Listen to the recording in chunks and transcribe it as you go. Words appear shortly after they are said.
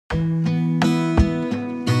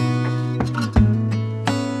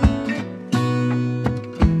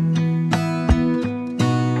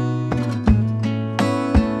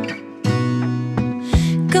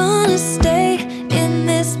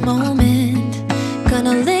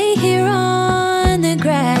gonna lay here on the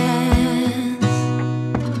grass.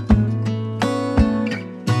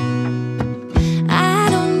 I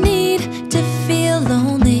don't need to feel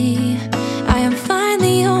lonely. I am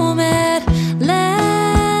finally home at last.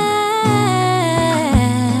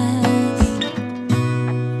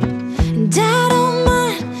 And I don't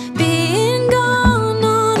mind being gone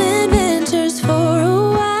on adventures for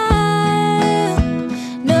a while.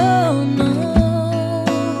 No, no.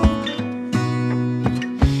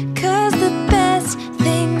 'Cause the best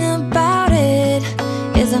thing about it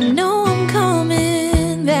is I know I'm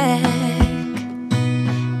coming back.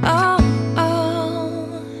 Oh,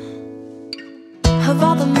 oh. Of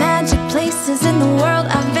all the magic places in the world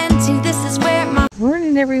I've been to, this is where my...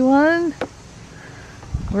 Morning, everyone.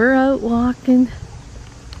 We're out walking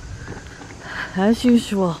as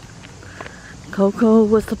usual. Coco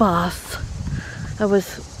was the boss. I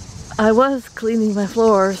was cleaning my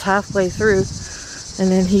floors halfway through, and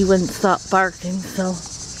then he wouldn't stop barking, so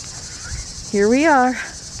here we are.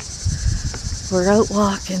 We're out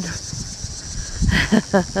walking.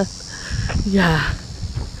 Yeah,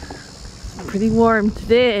 pretty warm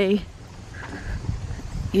today.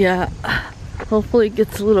 Yeah, hopefully it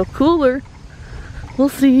gets a little cooler. We'll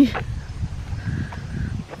see.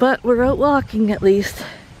 But we're out walking at least.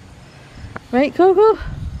 Right, Coco?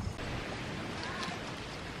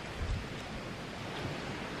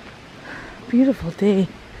 Beautiful day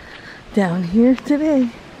down here today.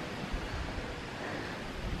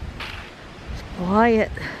 It's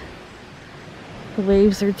quiet. The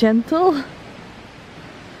waves are gentle.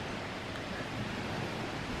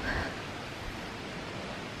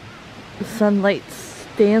 The sunlight's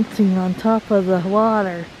dancing on top of the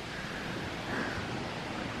water.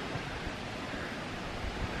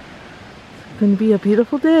 It's going to be a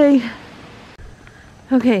beautiful day.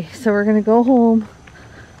 Okay, so we're going to go home,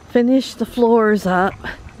 finish the floors up,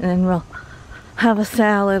 and then we'll have a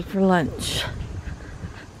salad for lunch.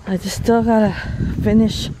 I just still gotta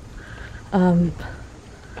finish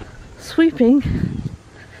sweeping,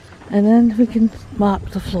 and then we can mop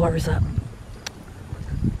the floors up.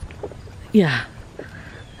 Yeah,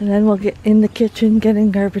 and then we'll get in the kitchen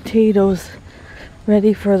getting our potatoes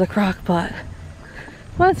ready for the crock pot.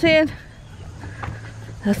 Come on, Sam.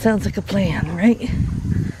 That sounds like a plan, right?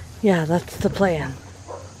 Yeah, that's the plan.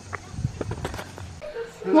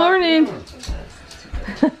 Morning.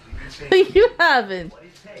 What are you having?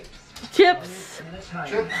 Chips.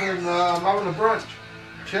 Chips and I'm having a brunch.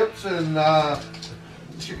 Chips and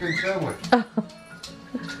chicken sandwich. Oh.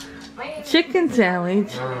 Chicken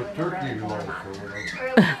sandwich. Turkey.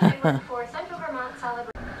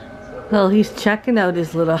 Well, he's checking out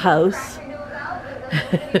his little house.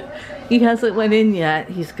 He hasn't went in yet.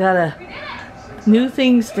 He's got new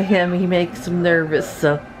things to him. He makes him nervous,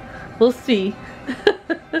 so we'll see.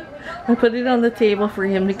 I put it on the table for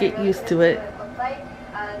him to get used to it.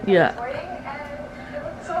 Yeah.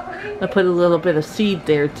 I put a little bit of seed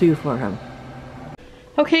there too for him.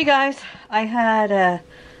 Okay guys, I had a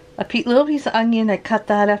little piece of onion. I cut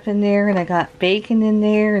that up in there, and I got bacon in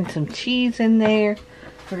there and some cheese in there.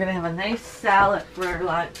 We're gonna have a nice salad for our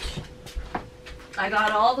lunch. I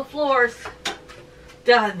got all the floors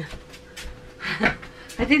done.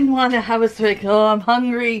 I didn't want to, I was like, oh, I'm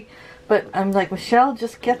hungry. But I'm like, Michelle,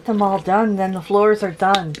 just get them all done, then the floors are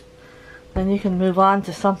done. Then you can move on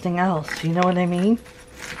to something else, you know what I mean?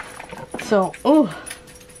 So, oh,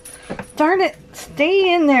 darn it,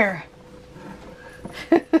 stay in there.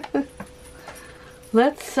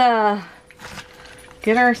 Let's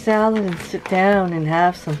get our salad and sit down and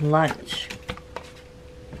have some lunch.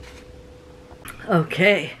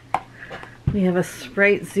 Okay, we have a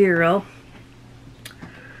Sprite Zero.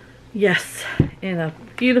 Yes, and a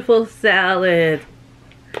beautiful salad.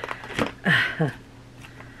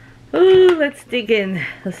 Ooh, let's dig in.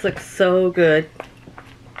 This looks so good.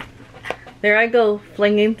 There I go,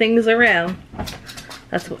 flinging things around.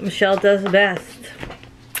 That's what Michelle does best.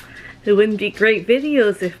 It wouldn't be great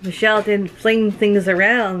videos if Michelle didn't fling things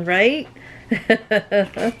around, right?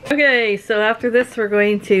 Okay, so after this we're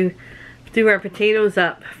going to do our potatoes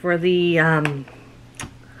up for the I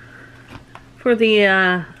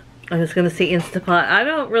was going to say Instapot. I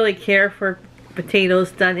don't really care for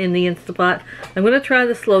potatoes done in the Instapot. I'm going to try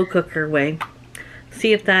the slow cooker way.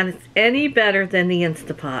 See if that is any better than the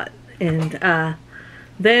Instapot. And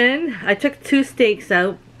then I took 2 steaks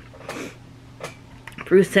out.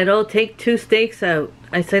 Bruce said, oh, take 2 steaks out.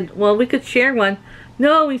 I said, well, we could share one.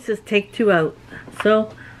 No, he says, take 2 out.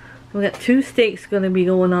 So we got 2 steaks going to be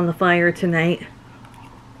going on the fire tonight.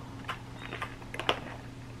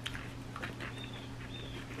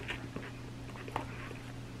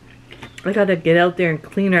 I gotta get out there and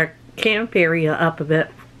clean our camp area up a bit.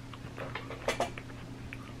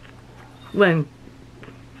 When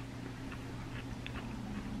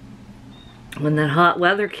that hot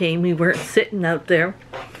weather came, we weren't sitting out there.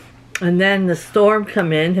 And then the storm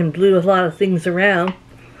come in and blew a lot of things around.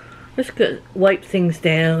 Just could wipe things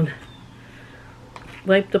down.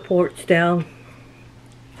 Wipe the porch down.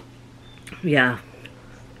 Yeah.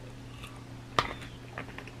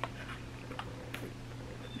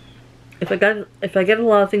 If I get a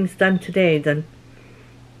lot of things done today, then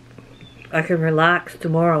I can relax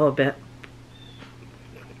tomorrow a bit.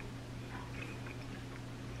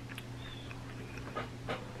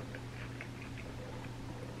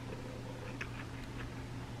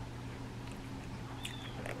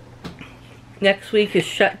 Next week is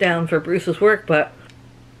shut down for Bruce's work, but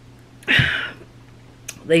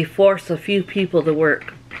they force a few people to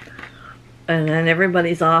work. And then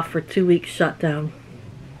everybody's off for 2 weeks shut down.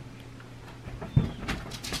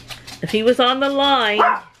 If he was on the line,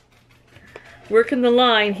 working the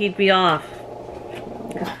line, he'd be off.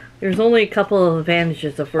 There's only a couple of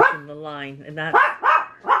advantages of working the line, and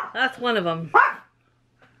that's one of them.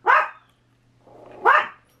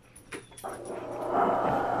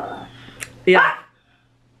 Yeah.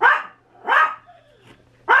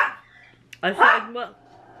 I said, well,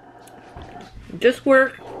 just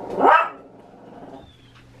work.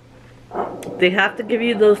 They have to give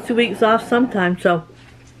you those 2 weeks off sometime, so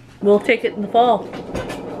we'll take it in the fall.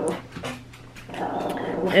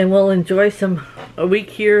 And we'll enjoy a week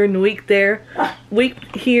here and a week there. A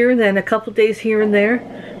week here, then a couple days here and there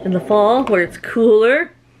in the fall where it's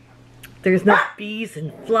cooler. There's no bees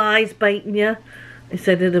and flies biting you. I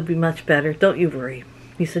said it'll be much better. Don't you worry.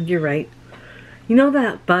 He said, you're right. You know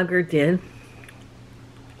that bugger did?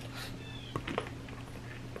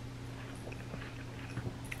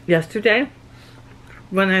 Yesterday,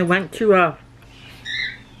 when I went to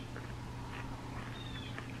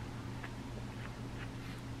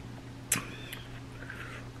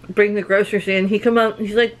bring the groceries in, he come out and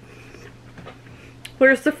he's like,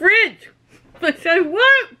 where's the fridge? I said,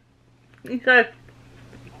 what? He said,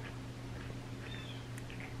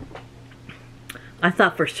 I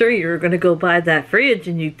thought for sure you were going to go buy that fridge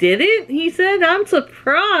and you didn't? He said, I'm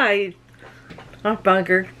surprised. Oh,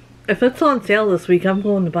 bugger. If it's on sale this week, I'm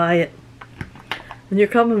going to buy it. And you're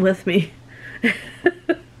coming with me.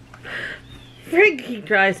 Frig, he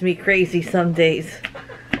drives me crazy some days.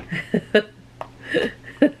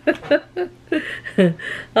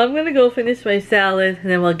 I'm going to go finish my salad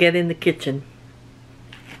and then we'll get in the kitchen.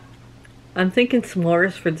 I'm thinking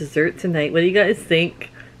s'mores for dessert tonight. What do you guys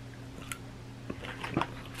think?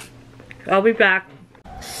 I'll be back.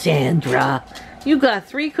 Sandra, you got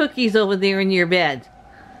 3 cookies over there in your bed.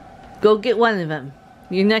 Go get one of them.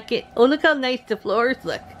 You're not getting... Oh, look how nice the floors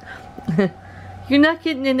look. You're not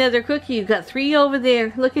getting another cookie. You got 3 over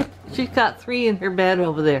there. Look at... She's got 3 in her bed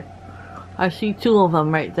over there. I see 2 of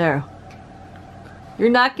them right there. You're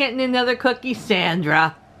not getting another cookie,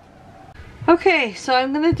 Sandra. Okay, so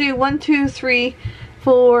I'm going to do 1, 2, 3,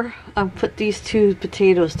 4. I'll put these 2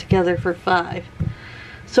 potatoes together for 5.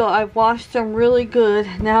 So I've washed them really good.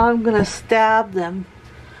 Now I'm going to stab them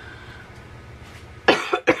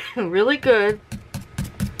really good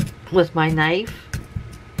with my knife.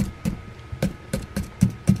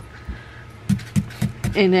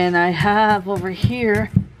 And then I have over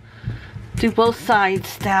here, do both sides,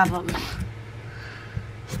 stab them.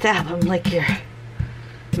 Stab them like you're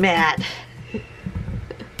mad.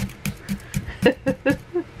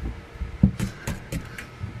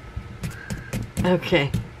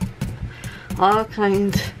 Okay, all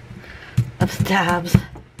kinds of stabs.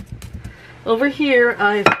 Over here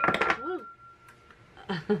I've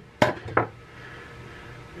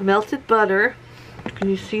melted butter. Can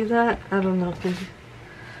you see that? I don't know.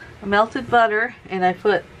 Melted butter, and I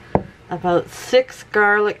put about 6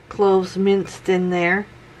 garlic cloves minced in there.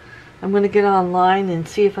 I'm going to get online and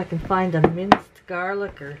see if I can find a minced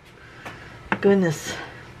garlic, or goodness.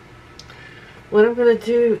 What I'm going to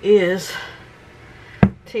do is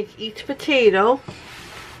take each potato.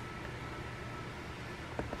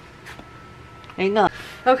 Hang on.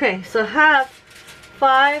 Okay, so have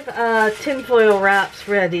 5 tinfoil wraps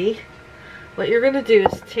ready. What you're going to do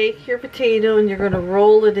is take your potato and you're going to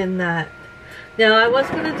roll it in that. Now, I was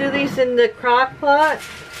going to do these in the crock pot,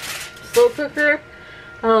 slow cooker.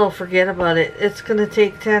 Oh, forget about it. It's going to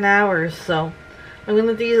take 10 hours, so I'm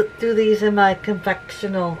going to do these in my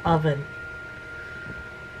convectional oven.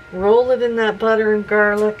 Roll it in that butter and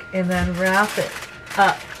garlic and then wrap it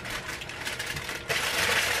up.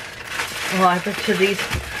 Oh, I bet you these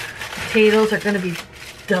potatoes are going to be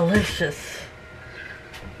delicious.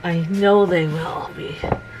 I know they will be,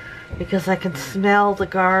 because I can smell the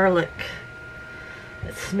garlic.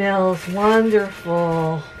 It smells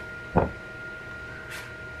wonderful.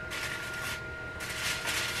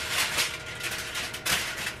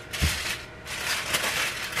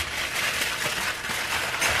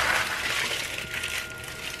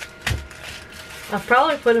 I'll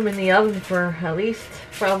probably put them in the oven for at least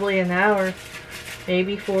probably an hour,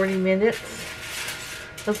 maybe 40 minutes.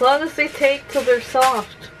 As long as they take till they're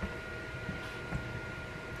soft.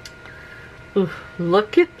 Ooh,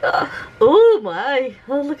 look at the, oh my,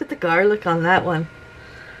 oh look at the garlic on that one.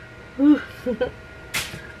 Ooh.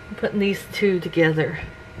 I'm putting these two together.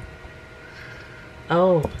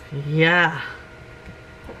 Oh, yeah.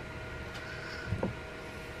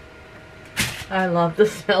 I love the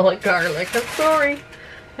smell of garlic. I'm sorry.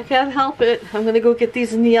 I can't help it. I'm going to go get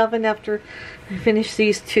these in the oven after I finish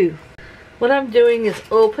these two. What I'm doing is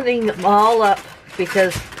opening them all up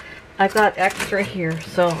because I got extra here.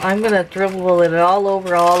 So I'm going to dribble it all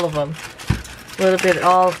over all of them. A little bit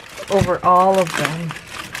all over all of them.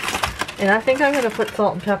 And I think I'm going to put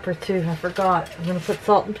salt and pepper too. I forgot. I'm going to put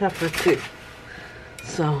salt and pepper too.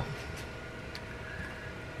 So,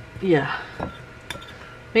 yeah.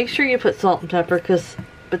 Make sure you put salt and pepper because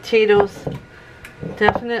potatoes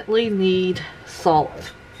definitely need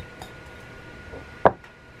salt.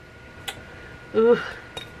 Ooh.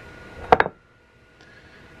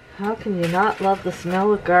 How can you not love the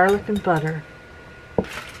smell of garlic and butter?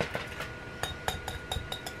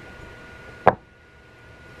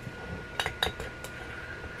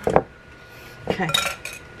 Okay.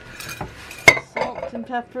 Salt and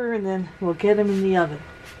pepper, and then we'll get them in the oven.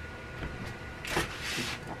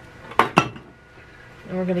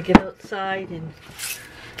 And we're going to get outside and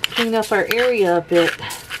clean up our area a bit.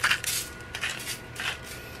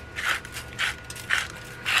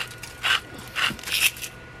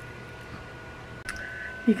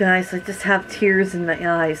 You guys, I just have tears in my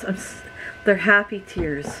eyes. They're happy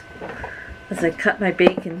tears. As I cut my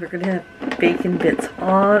bacon, we're going to have bacon bits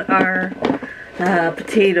on our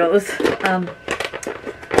potatoes.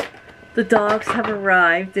 The dogs have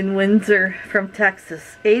arrived in Windsor from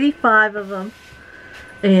Texas. 85 of them.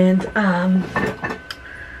 And I'm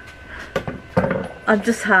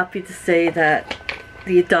just happy to say that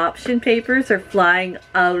the adoption papers are flying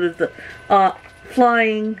out of the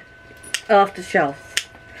flying off the shelves.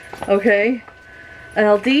 Okay,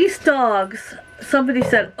 now these dogs, somebody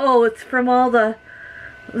said, oh, it's from all the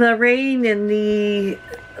rain and the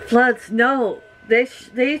floods. No,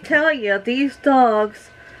 they tell you these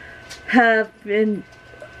dogs have been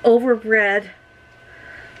overbred.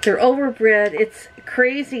 They're overbred. It's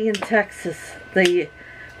crazy in Texas. The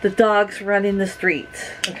dogs run in the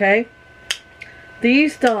streets. Okay,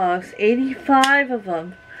 these dogs, 85 of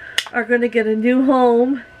them, are going to get a new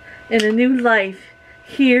home and a new life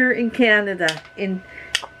here in Canada, in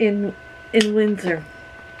Windsor.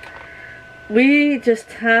 We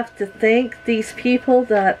just have to thank these people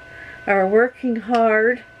that are working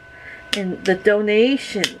hard, and the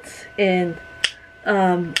donations, and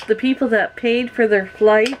the people that paid for their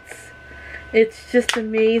flights. It's just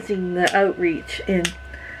amazing, the outreach. And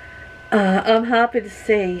I'm happy to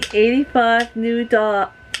say 85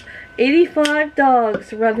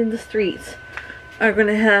 dogs running the streets are going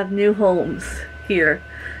to have new homes here.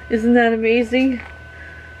 Isn't that amazing?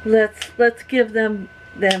 Let's give them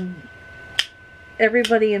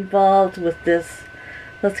everybody involved with this,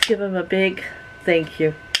 let's give them a big thank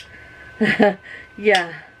you.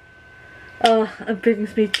 Yeah. Oh, it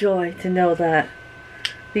brings me joy to know that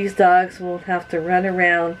these dogs won't have to run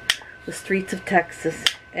around the streets of Texas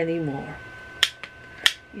anymore.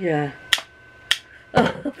 Yeah.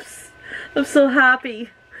 Oh, I'm so happy.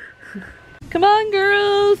 Come on,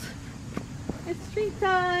 girls. It's treat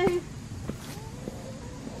time.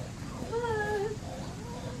 Come on.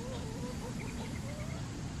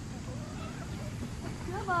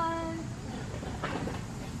 Come on.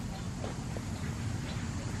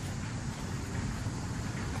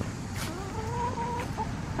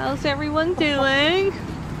 How's everyone doing?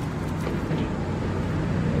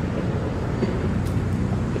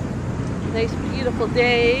 Nice, beautiful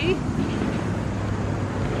day.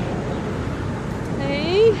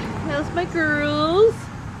 Hey, how's my girls?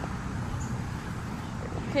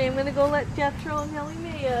 Okay, I'm gonna go let Jethro and Ellie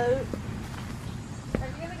Mae out. Are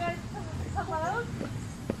you gonna guys come out?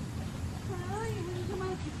 Huh? You wanna come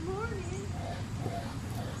out this morning?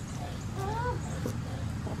 Huh?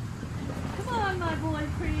 Come on, my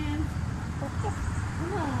boyfriend.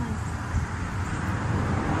 Come on.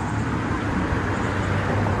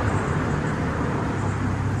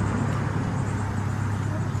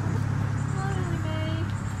 Come on, Ellie Mae.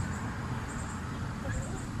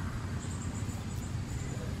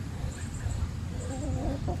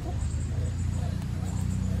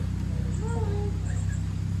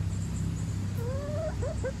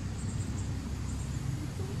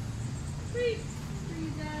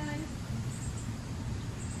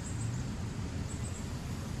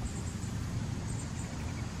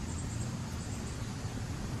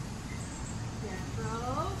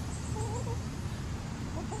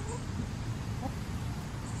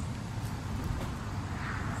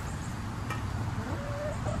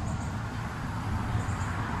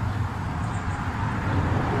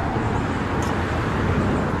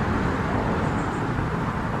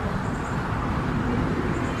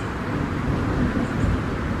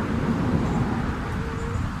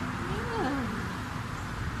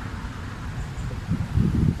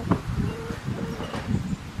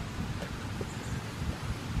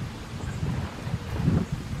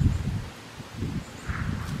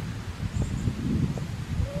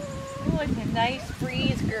 It's a nice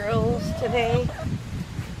breeze, girls, today.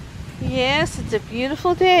 Yes, it's a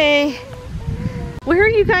beautiful day. Where are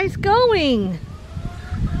you guys going?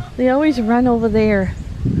 They always run over there.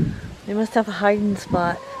 They must have a hiding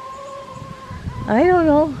spot. I don't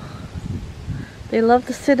know. They love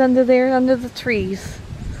to sit under there, under the trees.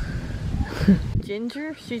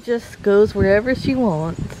 Ginger, she just goes wherever she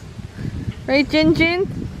wants. Right, Gin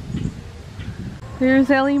Gin?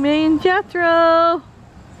 There's Ellie Mae and Jethro.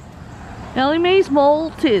 Ellie Mae's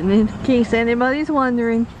molting, in case anybody's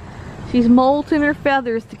wondering. She's molting her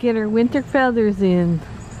feathers to get her winter feathers in.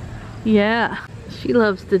 Yeah, she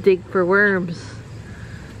loves to dig for worms.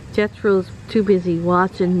 Jethro's too busy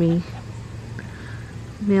watching me.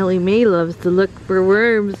 Ellie Mae loves to look for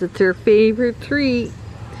worms. It's her favorite treat.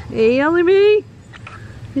 Hey, Ellie Mae?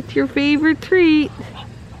 It's your favorite treat.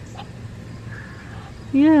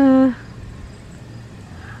 Yeah.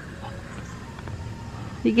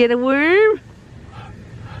 You get a worm?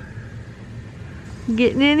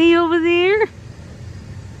 Getting any over there?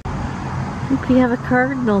 I think we have a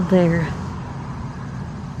cardinal there.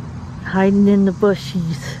 Hiding in the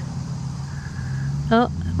bushes.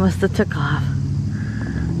 Oh, must have took off.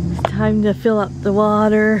 It's time to fill up the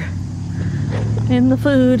water and the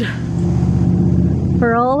food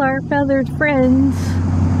for all our feathered friends.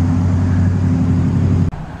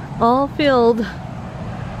 All filled.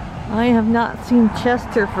 I have not seen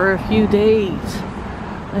Chester for a few days.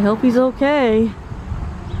 I hope he's okay.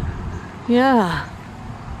 Yeah.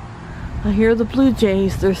 I hear the blue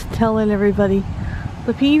jays. They're telling everybody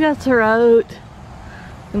the peanuts are out.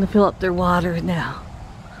 I'm gonna fill up their water now.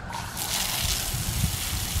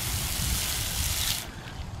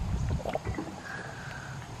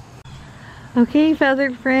 Okay,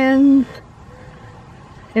 feathered friends.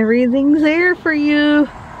 Everything's there for you.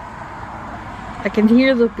 I can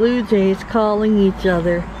hear the blue jays calling each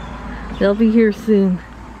other. They'll be here soon.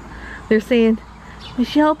 They're saying,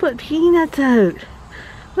 Michelle, put peanuts out.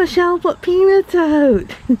 Michelle, put peanuts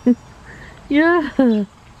out. Yeah.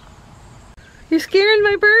 You're scaring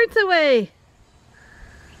my birds away.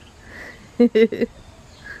 You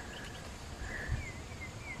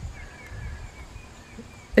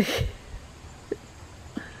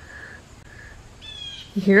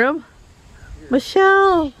hear them?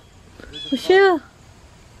 Michelle! Michelle!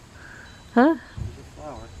 Huh?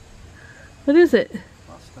 What is it?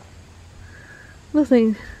 Pasta.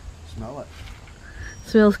 Nothing. Smell it.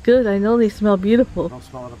 Smells good. I know they smell beautiful. Don't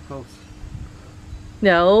smell it up close.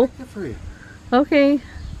 No. I picked it for you. Okay.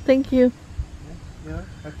 Thank you. Yeah,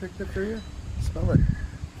 I picked it for you. Smell it.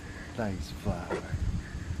 Nice flower.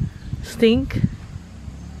 Stink?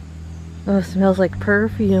 Oh, it smells like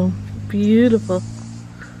perfume. Beautiful.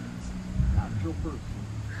 Natural perfume.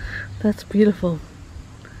 That's beautiful.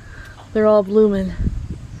 They're all blooming.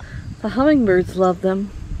 The hummingbirds love them.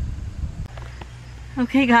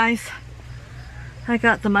 Okay guys, I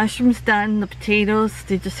got the mushrooms done, the potatoes,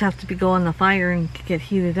 they just have to go on the fire and get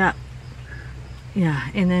heated up. Yeah,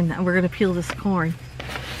 and then we're gonna peel this corn.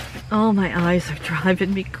 Oh, my eyes are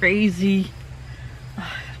driving me crazy.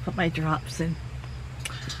 Put my drops in.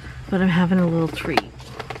 But I'm having a little treat.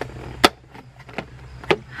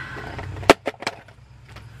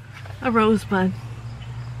 A rosebud.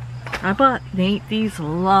 I bought and ate these a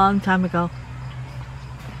long time ago.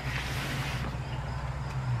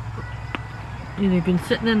 And they've been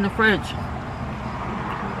sitting in the fridge.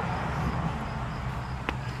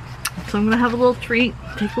 So I'm gonna have a little treat,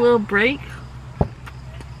 take a little break,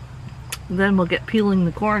 and then we'll get peeling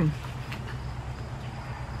the corn.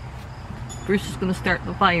 Bruce is gonna start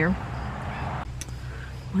the fire. I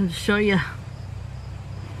wanted to show you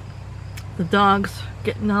the dogs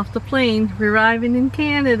getting off the plane, arriving in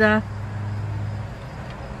Canada.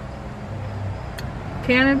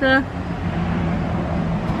 Canada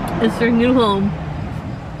is their new home.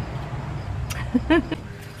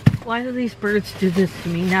 Why do these birds do this to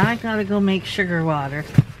me? Now I gotta go make sugar water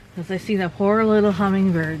because I see that poor little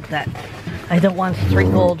hummingbird that I don't want to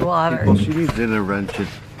drink old water. Well, she needs intervention.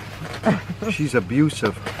 She's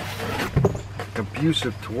abusive.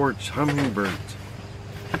 Abusive towards hummingbirds.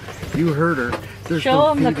 You heard her. There's Show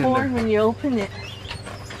no them the feed in corn there. when you open it.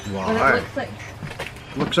 What it Why? looks like.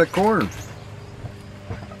 Looks like corn.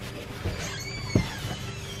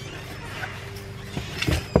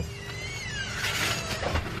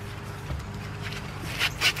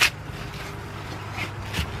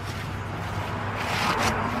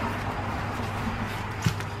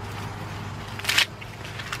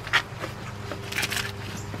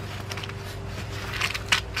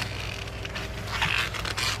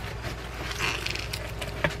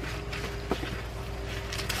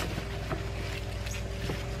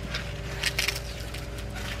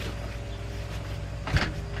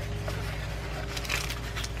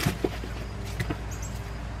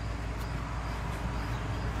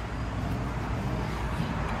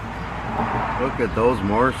 at those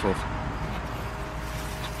morsels.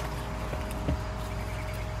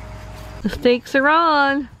 The steaks are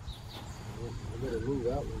on.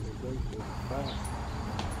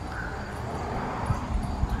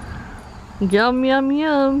 Yum, yum,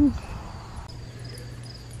 yum.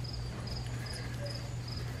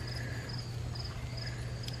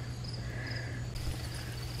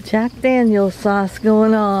 Jack Daniel's sauce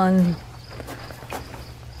going on.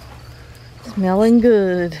 Smelling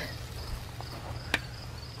good.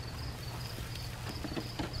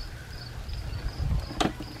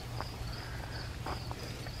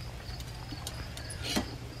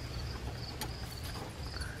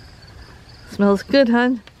 Smells good,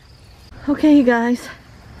 hon. Okay, you guys.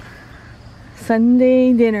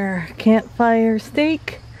 Sunday dinner. Campfire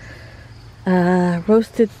steak.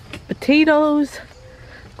 Roasted potatoes.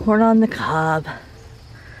 Corn on the cob.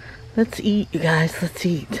 Let's eat, you guys. Let's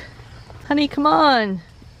eat. Honey, come on.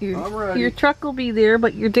 I'm ready. Your truck will be there,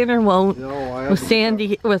 but your dinner won't. No, I with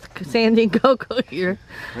Sandy and Coco here.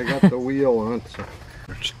 I got the wheel on, so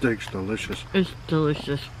the steak's delicious. It's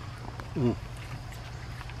delicious. Mm.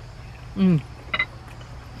 Mm.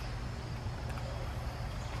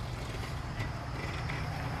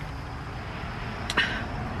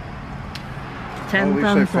 Well, at least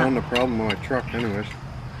I thumbs found up. the problem with my truck anyways.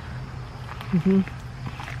 Mm-hmm.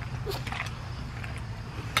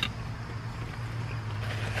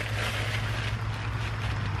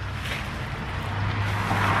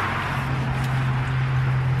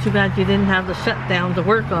 Too bad you didn't have the shutdown to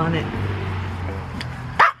work on it.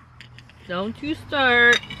 Don't you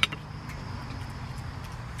start.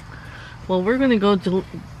 Well, we're gonna go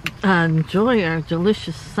enjoy our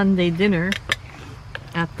delicious Sunday dinner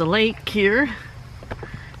at the lake here.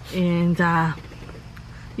 And that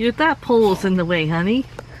pole's in the way, honey.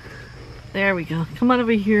 There we go. Come on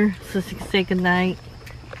over here so you can say goodnight.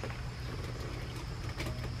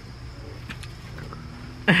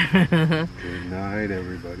 Good night,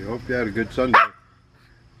 everybody. Hope you had a good Sunday.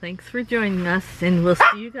 Thanks for joining us, and we'll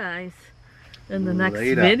see you guys in the next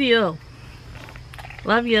Later. video.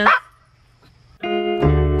 Love ya.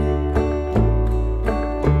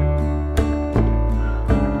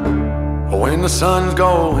 When the sun's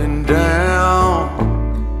going down,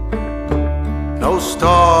 no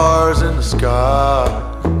stars in the sky,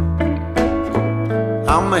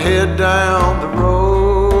 I'ma head down the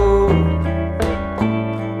road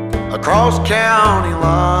across county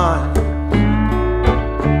line,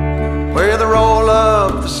 where they roll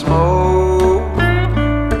up the smoke,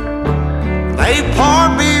 they pour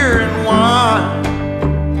beer and wine,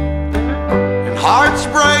 and hearts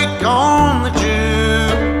break on the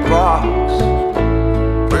jukebox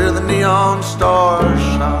where the neon stars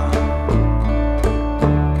shine,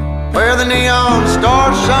 where the neon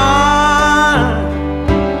stars shine,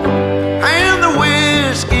 and the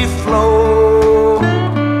whiskey flows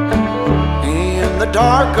in the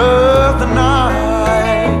dark of the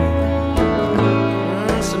night,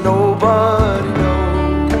 so nobody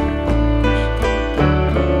knows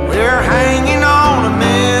we're hanging on a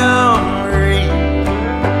memory,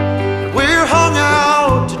 we're hung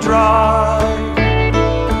out to dry,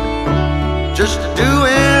 just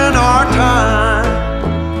doing our time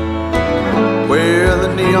where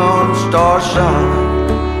the neon stars shine.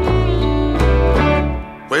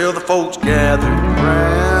 Well, the folks gathered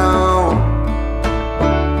around